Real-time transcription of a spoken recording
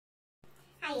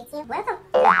YouTube. Welcome.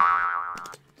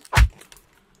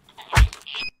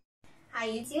 Hi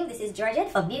YouTube, this is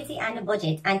Georgette for Beauty and the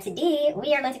Budget, and today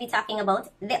we are going to be talking about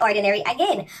The Ordinary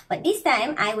again, but this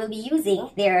time I will be using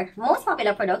their most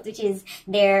popular product, which is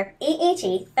their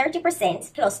AHA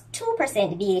 30% plus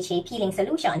 2% BHA peeling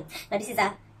solution. Now this is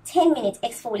a 10-minute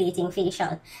exfoliating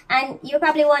facial, and you're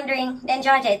probably wondering, then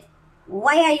Georgette,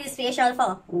 why I use facial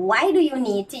for? Why do you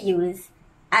need to use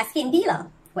a skin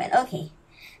peeler? Well, okay,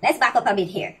 let's back up a bit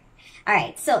here.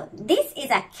 Alright, so this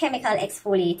is a chemical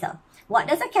exfoliator. What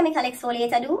does a chemical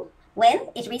exfoliator do?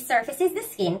 Well, it resurfaces the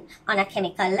skin on a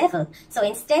chemical level. So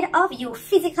instead of you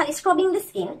physically scrubbing the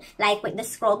skin, like with the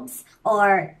scrubs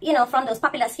or, you know, from those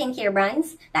popular skincare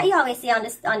brands that you always see on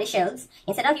the shelves,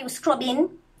 instead of you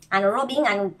scrubbing and rubbing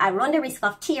and run the risk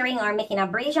of tearing or making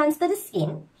abrasions to the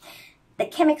skin, the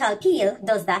chemical peel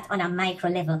does that on a micro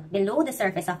level, below the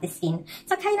surface of the skin.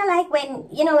 So kind of like when,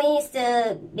 you know, when you used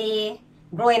to be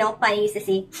growing up, I used to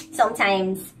see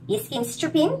sometimes your skin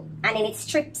stripping and then it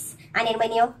strips, and then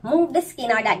when you move the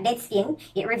skin or that dead skin,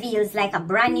 it reveals like a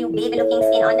brand new baby looking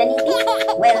skin underneath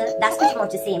it. Well, that's pretty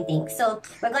much the same thing. So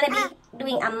we're going to be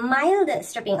doing a mild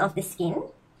stripping of the skin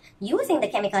using the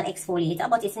chemical exfoliator,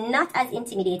 but it's not as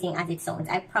intimidating as it sounds,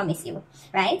 I promise you,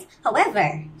 right?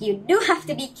 However, you do have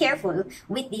to be careful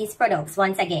with these products.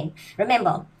 Once again,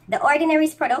 remember, the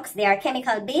Ordinary's products, they are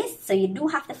chemical based, so you do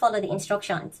have to follow the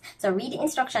instructions. So read the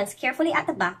instructions carefully at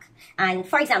the back. And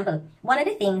for example, one of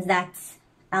the things that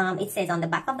it says on the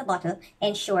back of the bottle,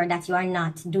 ensure that you are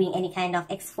not doing any kind of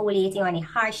exfoliating or any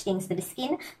harsh things to the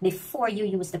skin before you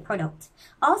use the product.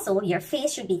 Also, your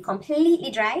face should be completely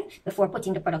dry before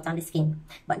putting the product on the skin.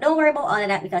 But don't worry about all of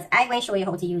that, because I'm going to show you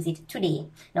how to use it today.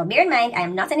 Now, bear in mind, I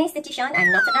am not an esthetician,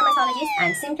 I'm not a dermatologist,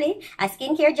 I'm simply a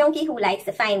skincare junkie who likes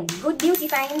to find good beauty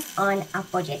finds on a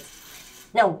budget.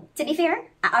 Now, to be fair,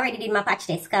 I already did my patch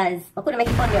test because I couldn't make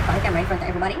it funny up on camera in front of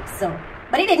everybody,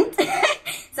 but it didn't.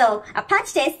 So a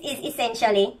patch test is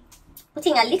essentially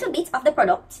putting a little bit of the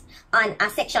product on a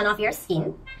section of your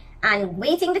skin and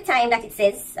waiting the time that it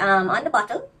says on the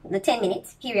bottle, the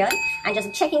 10-minute period, and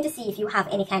just checking to see if you have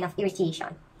any kind of irritation.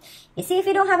 You see, if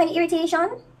you don't have any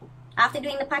irritation after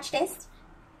doing the patch test,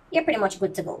 you're pretty much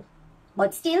good to go.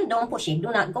 But still, don't push it.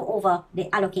 Do not go over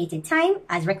the allocated time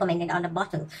as recommended on the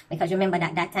bottle, because remember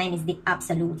that that time is the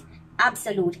absolute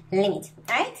limit,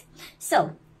 right?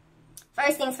 So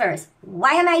first things first,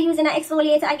 why am I using an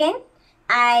exfoliator again?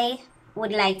 I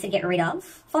would like to get rid of,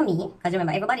 for me, because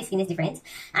remember, everybody's skin is different,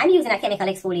 I'm using a chemical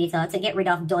exfoliator to get rid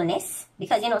of dullness,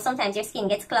 because, you know, sometimes your skin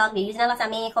gets clogged, you're using a lot of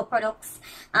makeup products,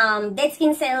 dead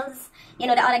skin cells. You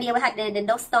know, the other day we had the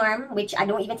dust storm, which I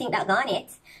don't even think that gone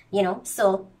yet, you know.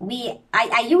 So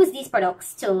I use these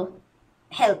products to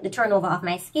help the turnover of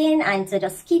my skin and to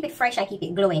just keep it fresh and keep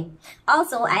it glowing.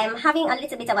 Also, I am having a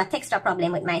little bit of a texture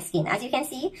problem with my skin. As you can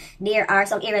see, there are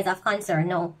some areas of concern.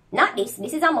 No, not this.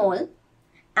 This is a mole.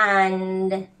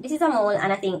 And this is a mole,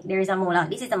 and I think there is a mole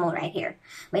out. This is a mole right here.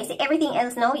 But you see everything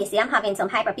else now, you see I'm having some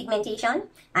hyperpigmentation.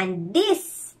 And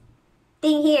this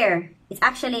thing here is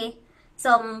actually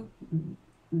some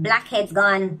blackheads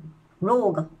gone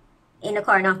rogue in the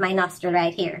corner of my nostril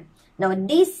right here. Now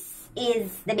this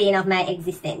is the bane of my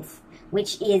existence,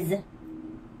 which is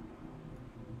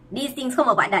these things come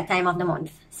up at that time of the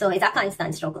month. So it's a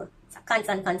constant struggle. It's a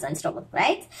constant struggle,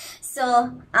 right?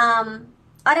 So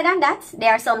other than that,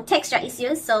 there are some texture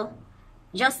issues. So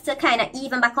just to kind of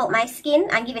even back out my skin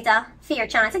and give it a fair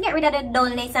chance to get rid of the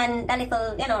dullness and the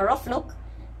little, you know, rough look,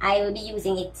 I will be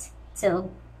using it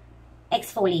to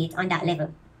exfoliate on that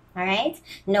level. Alright,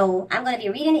 now I'm going to be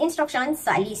reading the instructions,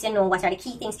 so at least you know what are the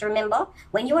key things to remember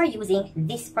when you are using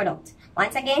this product.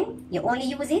 Once again, you only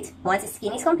use it once the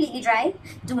skin is completely dry.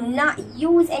 Do not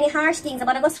use any harsh things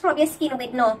about to go scrub your skin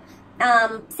with no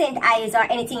scent eyes or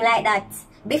anything like that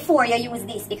before you use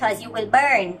this, because you will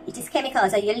burn. It is chemical,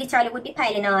 so you literally would be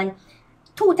piling on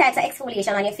 2 types of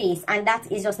exfoliation on your face, and that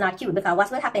is just not cute, because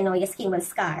what will happen now, your skin will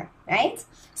scar, right?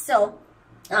 So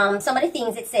some of the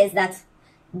things it says that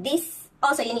this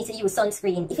also, you need to use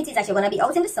sunscreen. If it is that you're going to be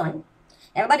out in the sun,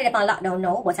 everybody up on lockdown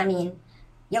now, but I mean,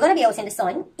 you're going to be out in the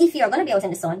sun. If you're going to be out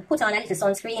in the sun, put on a little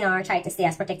sunscreen or try to stay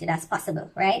as protected as possible,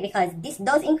 right? Because this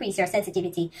does increase your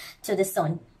sensitivity to the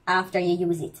sun after you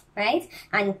use it, right?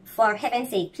 And for heaven's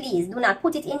sake, please do not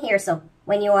put it in here. So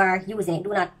when you are using it,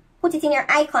 do not put it in your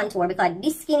eye contour, because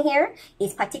this skin here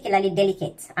is particularly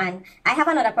delicate. And I have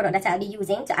another product that I'll be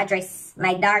using to address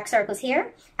my dark circles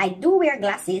here. I do wear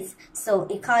glasses, so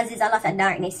it causes a lot of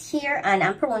darkness here, and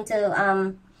I'm prone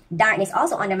to darkness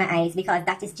also under my eyes, because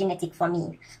that is genetic for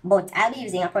me. But I'll be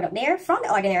using a product there from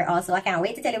The Ordinary also. I can't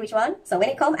wait to tell you which one. So when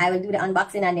it comes, I will do the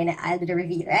unboxing and then I'll do the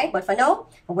review, right? But for now,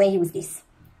 I'm going to use this.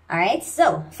 Alright,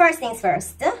 so first things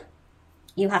first,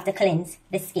 you have to cleanse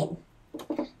the skin.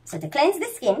 So to cleanse the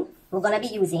skin, we're going to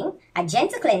be using a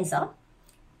gentle cleanser,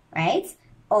 right?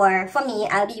 Or for me,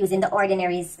 I'll be using the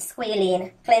Ordinary's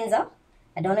Squalane cleanser.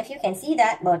 I don't know if you can see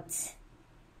that, but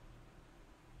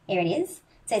here it is.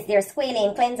 So it's their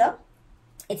Squalane cleanser.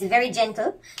 It's very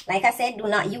gentle. Like I said, do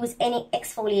not use any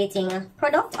exfoliating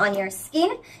product on your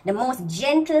skin. The most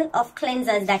gentle of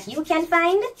cleansers that you can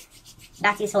find,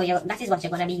 that is what you're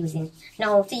going to be using.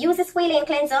 Now, to use the Squalane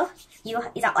cleanser,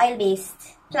 it's an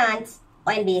oil-based, plant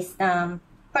oil-based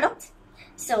product.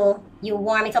 So you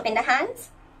warm it up in the hands,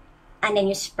 and then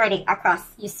you spread it across.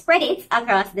 You spread it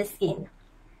across the skin.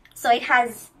 So it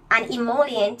has an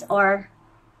emollient or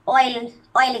oily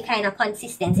kind of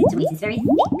consistency to it. It's very thick.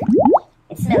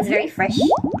 It smells very fresh,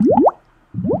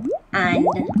 and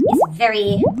it's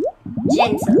very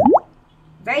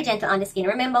gentle on the skin.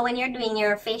 Remember, when you're doing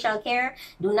your facial care,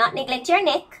 do not neglect your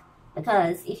neck,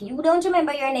 because if you don't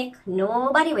remember your neck,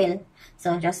 nobody will.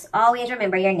 So just always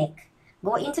remember your neck.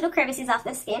 Go into the crevices of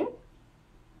the skin,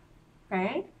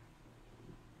 right?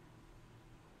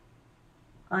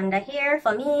 Under here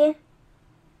for me,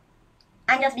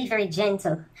 and just be very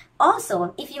gentle.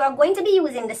 Also, if you are going to be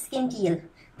using the skin peel,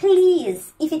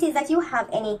 please, if it is that you have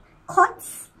any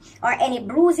cuts or any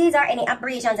bruises or any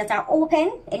abrasions that are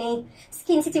open, any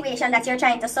skin situation that you're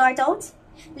trying to sort out,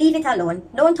 leave it alone.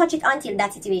 Don't touch it until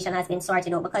that situation has been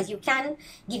sorted out, because you can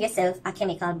give yourself a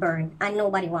chemical burn, and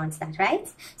nobody wants that, right?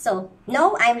 So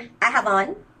now I have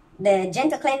on the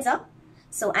gentle cleanser,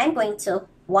 so I'm going to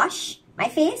wash my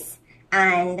face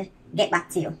and get back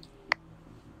to you.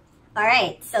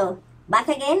 Alright, so back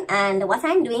again, and what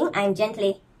I'm doing, I'm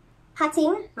gently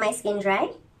patting my skin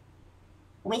dry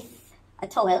with a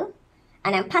towel,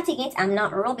 and I'm patting it, I'm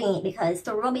not rubbing it, because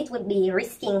to rub it would be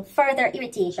risking further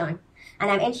irritation. And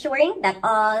I'm ensuring that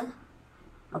all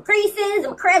my creases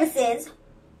and crevices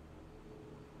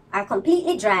are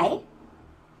completely dry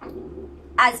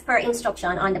as per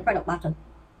instruction on the product bottle.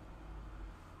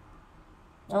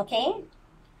 Okay?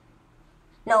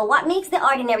 Now, what makes The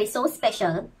Ordinary so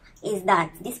special is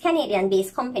that this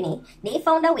Canadian-based company, they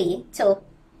found a way to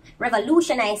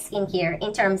revolutionize skincare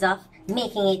in terms of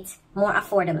making it more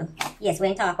affordable. Yes, we're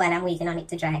going to talk while I'm waiting on it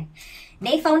to dry.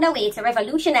 They found a way to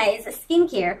revolutionize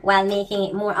skincare while making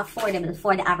it more affordable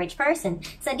for the average person.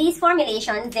 So these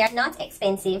formulations, they're not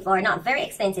expensive, or not very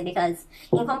expensive, because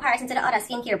in comparison to the other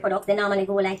skincare products, they normally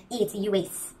go like 80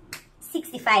 US,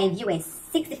 65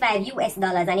 US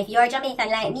dollars. And if you're Jamaican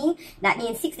like me, that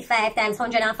means 65 times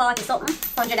 140 something,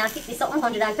 150 something,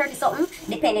 130 something,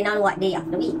 depending on what day of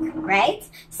the week, right?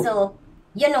 So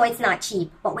you know it's not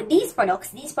cheap. But with these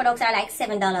products are like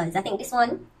 $7. I think this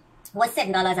one was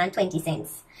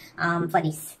 $7.20 for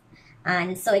this.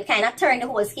 And so it kind of turned the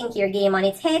whole skincare game on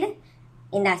its head,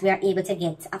 in that we are able to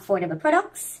get affordable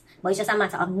products. But it's just a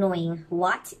matter of knowing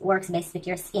what works best with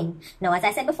your skin. Now, as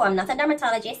I said before, I'm not a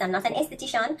dermatologist, I'm not an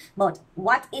esthetician, but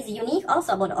what is unique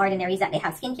also about The Ordinary is that they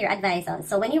have skincare advisors.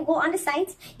 So when you go on the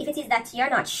site, if it is that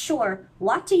you're not sure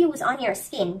what to use on your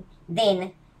skin,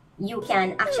 then you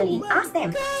can actually ask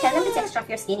them, tell them the texture of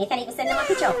your skin. You can even send them a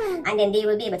picture, and then they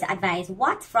will be able to advise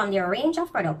what from their range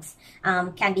of products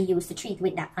can be used to treat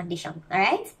with that condition.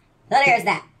 Alright? So there's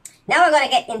that. Now we're going to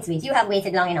get into it. You have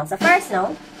waited long enough. So first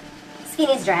now, skin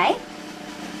is dry.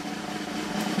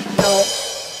 So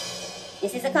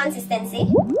this is the consistency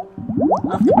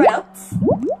of the products.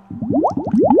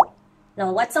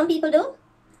 Now what some people do,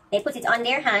 they put it on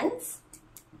their hands.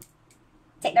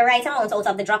 Take the right amount out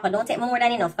of the dropper. Don't take more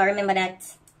than enough, because remember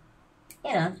that,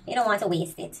 you know, you don't want to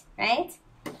waste it, right?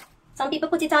 Some people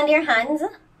put it on their hands,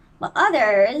 but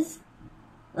others,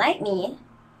 like me,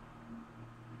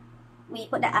 we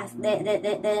put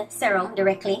the serum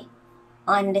directly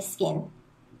on the skin.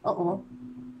 Uh-oh.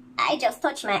 I just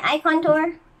touched my eye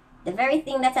contour, the very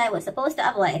thing that I was supposed to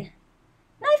avoid.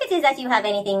 Now, if it is that you have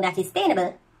anything that is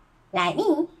stainable, like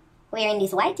me, wearing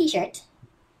this white t-shirt,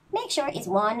 make sure it's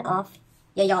one of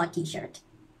your yard t-shirt.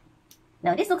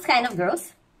 Now, this looks kind of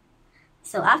gross.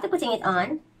 So after putting it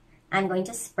on, I'm going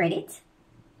to spread it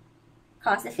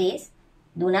across the face.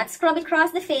 Do not scrub it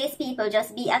across the face, people.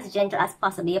 Just be as gentle as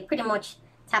possible. You're pretty much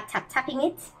tapping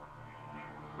it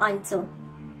onto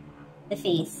the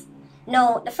face.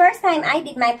 Now, the first time I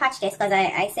did my patch test, because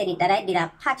I said it that I did a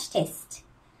patch test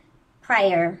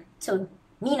prior to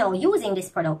me now using this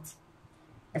product.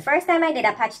 The first time I did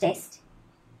a patch test,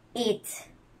 it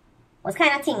was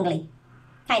kind of tingly,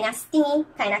 kind of stingy,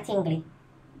 kind of tingly.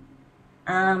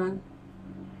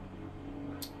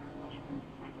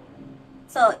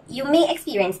 So you may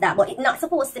experience that, but it's not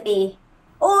supposed to be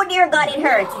Oh dear God, it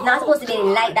hurts. It's not supposed to be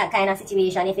like that kind of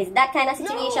situation. If it's that kind of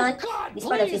situation, this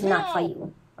product is not for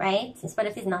you, right? This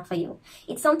product is not for you.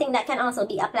 It's something that can also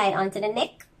be applied onto the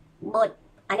neck, but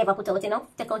I never put out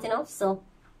enough, take out enough. So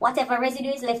whatever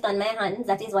residue is left on my hands,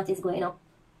 that is what is going up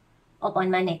on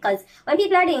my neck. Because when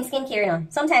people are doing skincare, you know,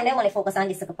 sometimes they want to focus on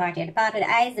this little part here, the part with the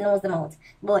eyes, the nose, the mouth.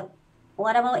 But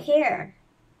what about here?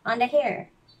 On the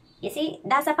hair? You see,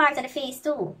 that's a part of the face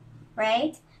too,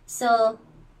 right? So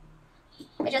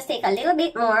we just take a little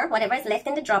bit more, whatever is left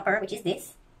in the dropper, which is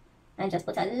this, and just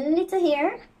put a little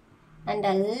here and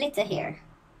a little here.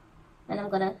 And I'm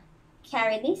gonna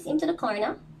carry this into the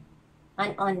corner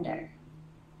and under.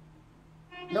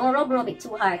 Don't rub it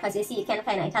too hard, because you see, you can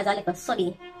find it has a little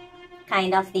sooty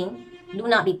kind of thing. Do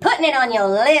not be putting it on your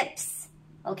lips,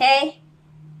 okay?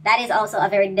 That is also a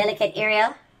very delicate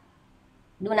area.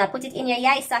 Do not put it in your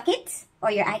eye socket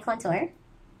or your eye contour.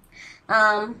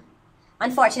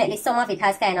 Unfortunately, some of it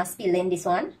has kind of spilled in this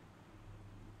one.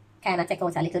 Kind of take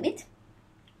out a little bit.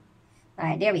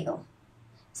 Alright, there we go.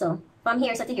 So, from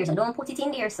here to here. So, don't put it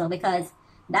in there, so, because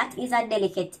that is a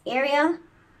delicate area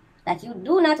that you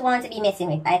do not want to be messing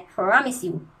with. I promise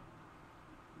you.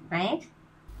 Right?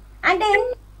 And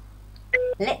then,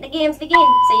 let the games begin.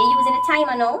 So, you're using a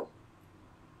timer now.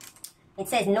 It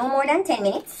says no more than 10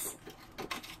 minutes.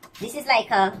 This is like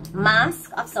a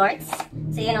mask of sorts.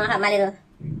 So, you know, I have my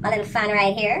little fan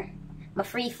right here. My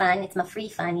free fan. It's my free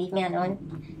fan. Leave me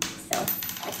alone. So,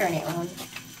 I turn it on.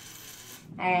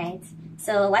 Alright.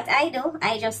 So, what I do,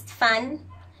 I just fan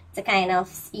to kind of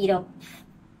speed up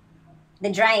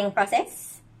the drying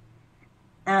process.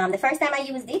 The first time I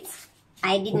used it,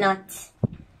 I did not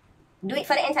do it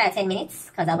for the entire 10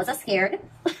 minutes because I was scared.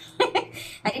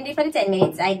 I didn't do it for the 10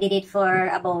 minutes. I did it for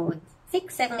about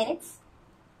 6-7 minutes.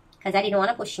 Because I didn't want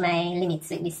to push my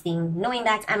limits with this thing, knowing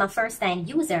that I'm a first-time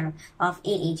user of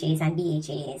AHAs and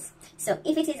BHAs. So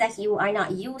if it is that you are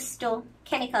not used to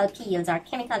chemical peels or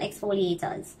chemical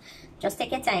exfoliators, just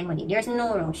take your time with it. There's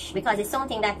no rush, because it's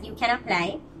something that you can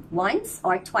apply once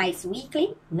or twice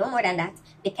weekly, no more than that,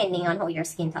 depending on how your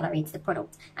skin tolerates the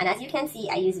product. And as you can see,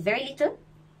 I use very little,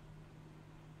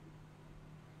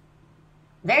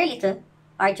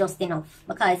 or just enough,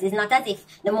 because it's not as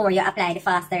if the more you apply, the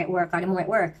faster it works or the more it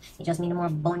works. It just means the more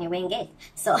bun you will get.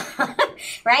 So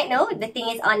right now the thing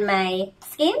is on my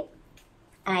skin.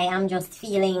 I am just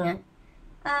feeling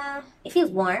it feels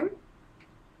warm.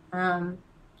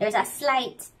 There's a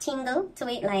slight tingle to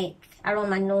it, like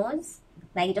around my nose,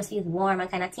 like it just feels warm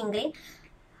and kind of tingly,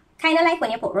 kind of like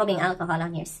when you put rubbing alcohol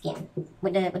on your skin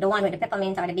with the one with the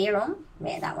peppermint or the bay rum.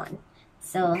 Yeah, that one.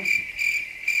 So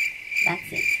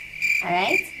that's it.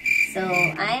 Alright, so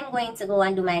I'm going to go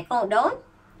and do my countdown,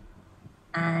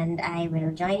 and I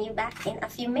will join you back in a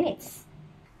few minutes.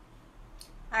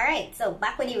 Alright, so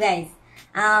back with you guys.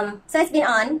 So it's been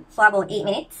on for about 8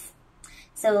 minutes.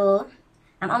 So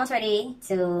I'm almost ready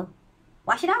to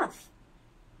wash it off.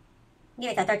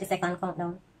 Give it a 30-second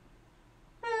countdown.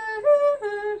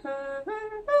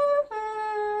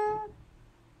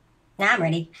 Now I'm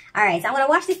ready. Alright, so I'm going to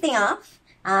wash this thing off.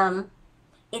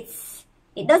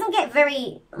 It doesn't get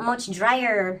very much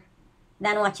drier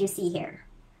than what you see here.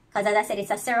 Because as I said, it's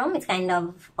a serum. It's kind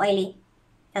of oily.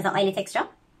 It has an oily texture.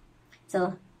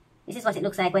 So this is what it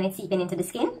looks like when it's seeping into the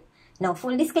skin. Now,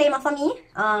 full disclaimer for me.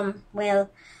 Well,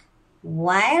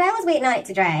 while I was waiting on it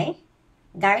to dry,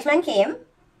 garbage man came.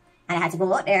 And I had to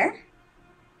go out there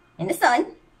in the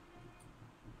sun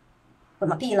with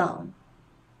my peel on.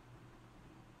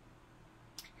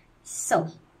 So,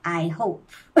 I hope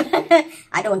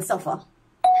I don't suffer.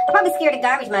 I'm probably scared of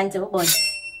garbage man too, but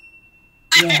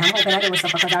yeah, I'm hoping I don't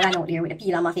suffer, because I ran out there with a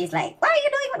peel on my face like, what are you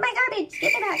doing with my garbage?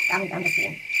 Get me back. I'm just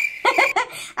kidding.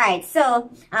 Alright, so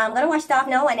I'm going to wash it off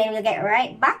now, and then we'll get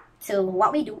right back to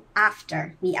what we do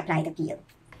after we apply the peel.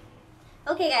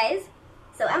 Okay guys,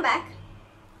 so I'm back,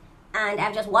 and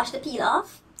I've just washed the peel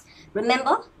off.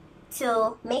 Remember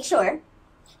to make sure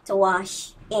to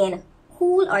wash in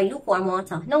cool or lukewarm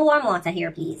water. No warm water here,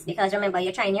 please, because remember,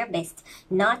 you're trying your best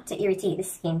not to irritate the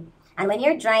skin. And when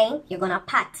you're drying, you're gonna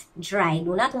pat dry.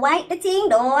 Do not wipe the thing.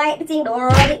 Don't wipe the thing. Don't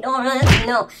rub it. Don't rub it.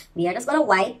 No, we are just gonna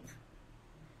wipe.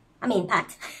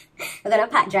 Pat. We're gonna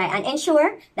pat dry and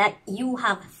ensure that you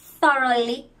have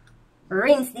thoroughly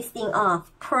rinsed this thing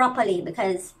off properly,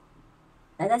 because,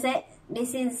 as I said,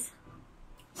 this is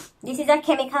a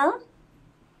chemical,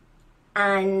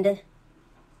 and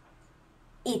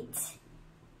it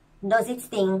does its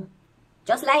thing,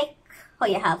 just like how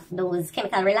you have those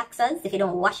chemical relaxers. If you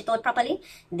don't wash it out properly,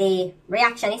 the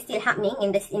reaction is still happening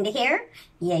in the hair.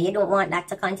 Yeah, you don't want that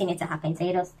to continue to happen. So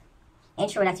you just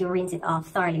ensure that you rinse it off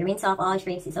thoroughly. Rinse off all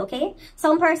traces, okay?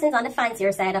 Some persons on the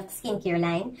fancier side of the skincare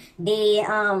line, they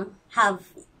have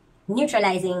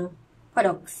neutralizing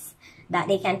products that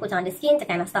they can put on the skin to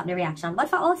kind of stop the reaction. But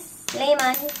for us,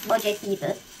 layman, budget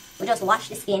people, we just wash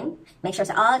the skin, make sure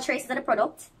that all traces of the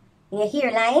product in your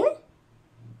hairline,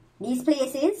 these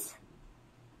places,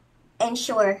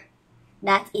 ensure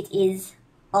that it is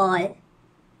all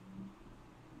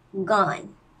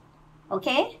gone.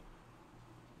 Okay?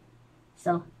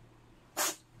 So,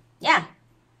 yeah.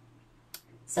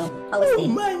 So, how is it? Oh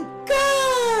my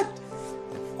God!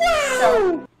 Wow!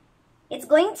 So,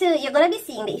 you're going to be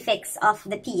seeing the effects of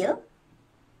the peel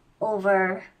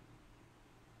over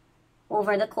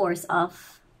the course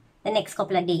of the next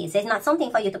couple of days. So it's not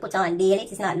something for you to put on daily.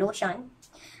 It's not lotion.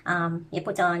 You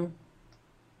put on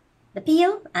the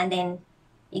peel and then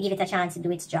you give it a chance to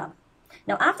do its job.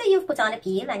 Now, after you've put on the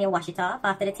peel and you wash it off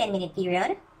after the 10-minute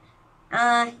period,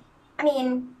 I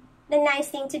mean, the nice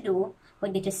thing to do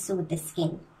would be to soothe the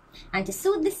skin. And to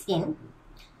soothe the skin,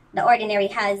 The Ordinary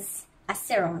has a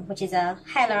serum, which is a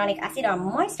hyaluronic acid or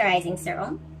moisturizing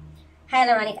serum.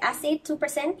 Hyaluronic acid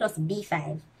 2% plus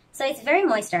B5. So it's very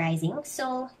moisturizing.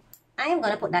 So I'm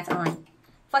going to put that on.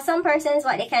 For some persons,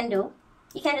 what they can do,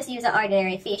 you can just use an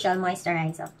ordinary facial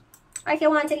moisturizer. Or if you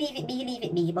want to leave it be, leave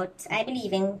it be. But I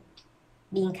believe in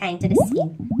being kind to the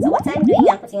skin. So what I'm doing,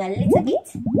 I'm putting a little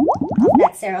bit of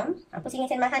that serum. I'm putting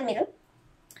it in my hand middle.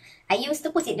 I used to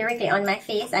put it directly on my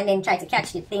face and then try to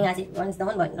catch the thing as it runs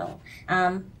down, but no.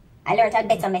 I learned a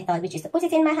better method, which is to put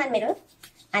it in my hand middle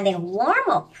and then warm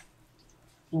up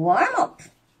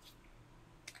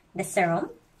the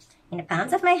serum in the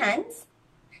palms of my hands,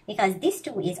 because this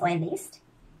too is oil-based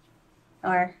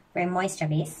or very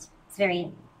moisture-based. It's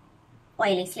very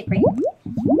oily, slippery.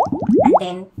 And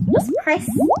then just press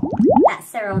that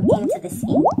serum into the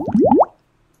skin.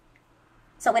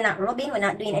 So we're not rubbing, we're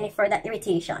not doing any further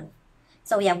irritation.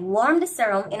 So we have warmed the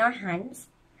serum in our hands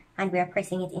and we are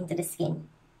pressing it into the skin.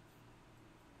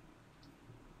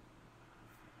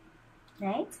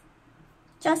 Right?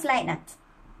 Just like that.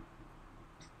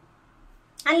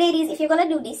 And ladies, if you're going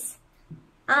to do this,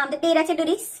 the day that you do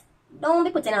this, don't be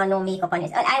putting on no makeup on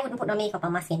it. I wouldn't put no makeup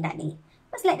on my skin that day.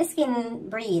 Just let the skin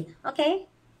breathe, okay?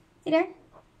 See there?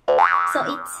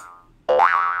 So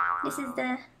this is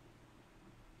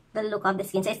the look of the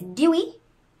skin. So it's dewy,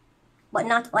 but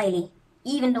not oily,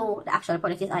 even though the actual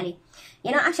product is oily.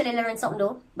 You know, actually learn something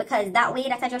though, because that way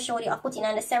that I just showed you of putting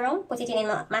on the serum, put it in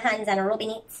my hands and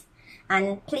rubbing it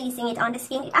and placing it on the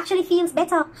skin, it actually feels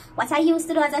better. What I used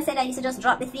to do, as I said, I used to just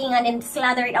drop the thing and then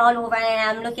slather it all over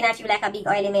and I'm looking at you like a big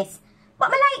oily mess. But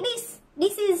I like this.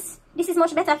 This is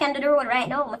much better. I can do the road right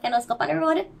now. I can just go on the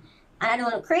road and I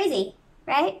don't look crazy,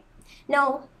 right?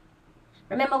 Now,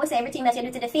 remember we say everything that you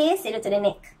do to the face, you do to the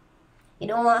neck. You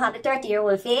don't want to have the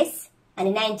 30-year-old face and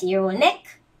the 90-year-old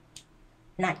neck.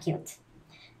 Not cute.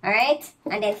 Alright?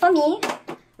 And then for me,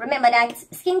 remember that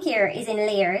skincare is in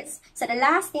layers. So the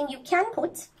last thing you can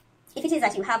put, if it is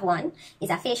that you have one, is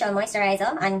a facial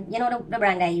moisturizer. And you know the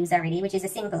brand I use already, which is a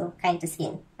simple kind to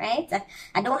skin. Right?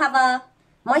 I don't have a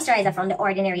moisturizer from The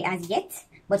Ordinary as yet.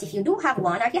 But if you do have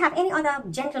one, or if you have any other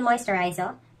gentle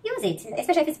moisturizer, use it.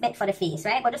 Especially if it's meant for the face,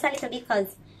 right? But just a little bit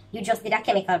because you just did a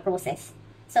chemical process.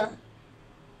 So,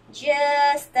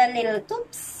 just a little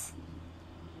toops.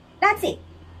 That's it.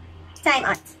 Time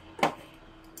out.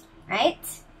 Right?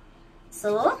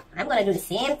 So, I'm going to do the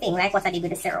same thing like what I did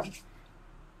with the serum.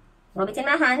 Rub it in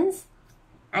my hands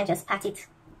and just pat it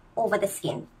over the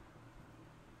skin.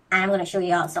 And I'm going to show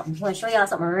you all something. I'm going to show you all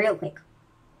something real quick.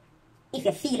 If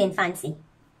you're feeling fancy.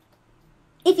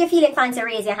 If you're feeling fancy,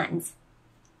 raise your hands.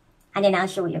 And then I'll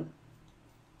show you.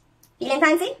 Feeling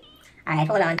fancy? Alright,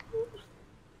 hold on.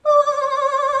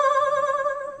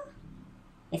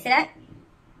 You see that?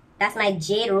 That's my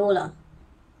Jade Roller.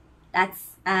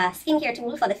 That's a skincare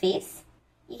tool for the face.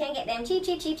 You can get them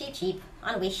cheap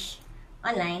on Wish,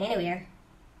 online, anywhere.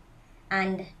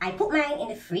 And I put mine in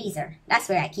the freezer. That's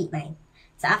where I keep mine.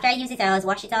 So after I use it, I always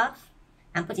wash it off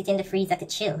and put it in the freezer to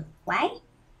chill. Why?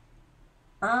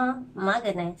 Oh my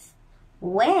goodness.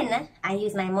 When I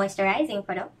use my moisturizing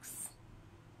products,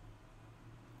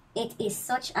 it is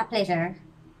such a pleasure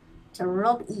to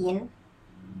rub in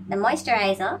the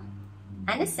moisturizer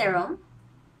and the serum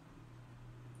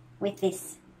with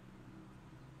this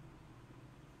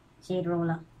Jade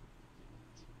Roller.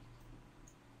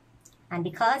 And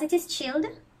because it is chilled,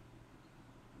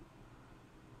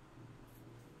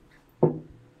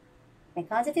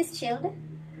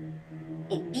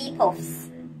 it depuffs.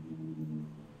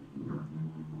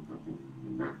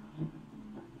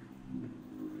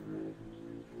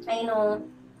 I know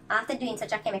after doing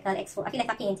such a chemical exfoliation, I feel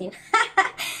like a painting.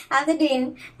 After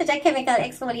doing such a chemical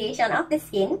exfoliation of the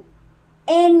skin,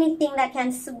 anything that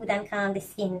can soothe and calm the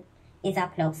skin is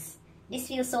a plus. This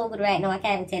feels so good right now, I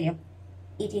can't even tell you.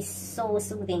 It is so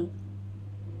soothing.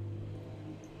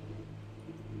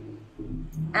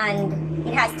 And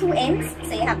it has two ends,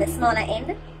 so you have the smaller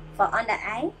end for under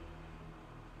eye.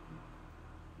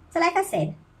 So like I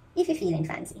said, if you're feeling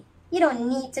fancy, you don't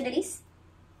need to do this.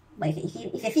 But if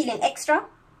you're feeling extra,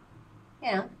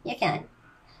 you know, you can.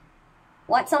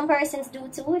 What some persons do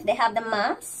too, if they have the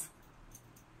mask,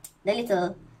 the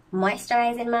little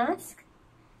moisturizing mask,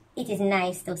 it is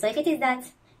nice too. So if it is that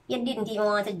you didn't even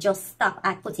want to just stop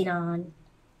at putting on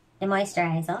the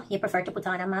moisturizer, you prefer to put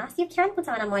on a mask, you can put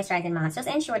on a moisturizing mask. Just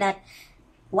ensure that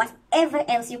whatever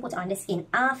else you put on the skin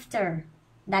after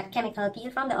that chemical peel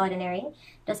from The Ordinary,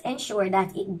 just ensure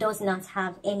that it does not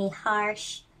have any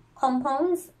harsh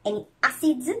compounds, any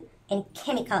acids, any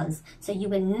chemicals. So you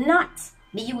will not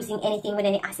be using anything with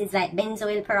any acids like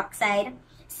benzoyl peroxide,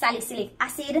 salicylic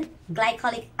acid,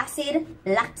 glycolic acid,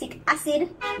 lactic acid,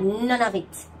 none of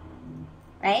it.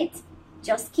 Right?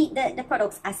 Just keep the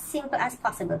products as simple as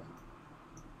possible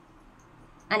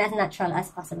and as natural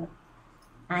as possible.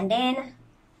 And then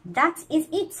that is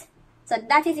it. So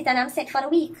that is it, and I'm set for the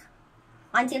week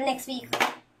until next week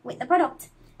with the product.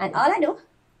 And all I do,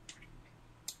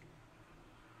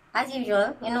 as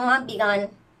usual, you know I'm big on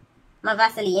my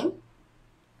Vaseline.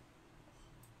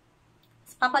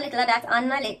 Just pop a little of that on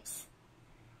my lips.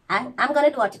 I'm going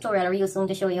to do a tutorial real soon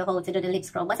to show you how to do the lip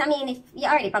scrub. But I mean, if you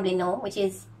already probably know, which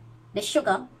is the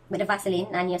sugar with the Vaseline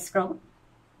and your scrub.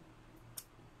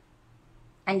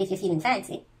 And if you're feeling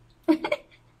fancy,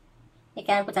 you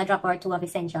can put a drop or two of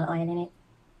essential oil in it.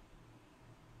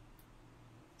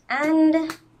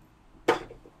 And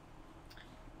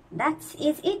that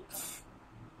is it.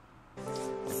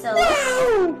 So,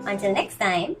 until next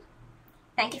time,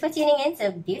 thank you for tuning in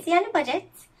to Beauty and the Budget.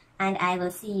 And I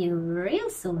will see you real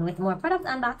soon with more product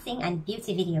unboxing and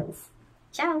beauty videos.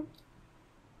 Ciao!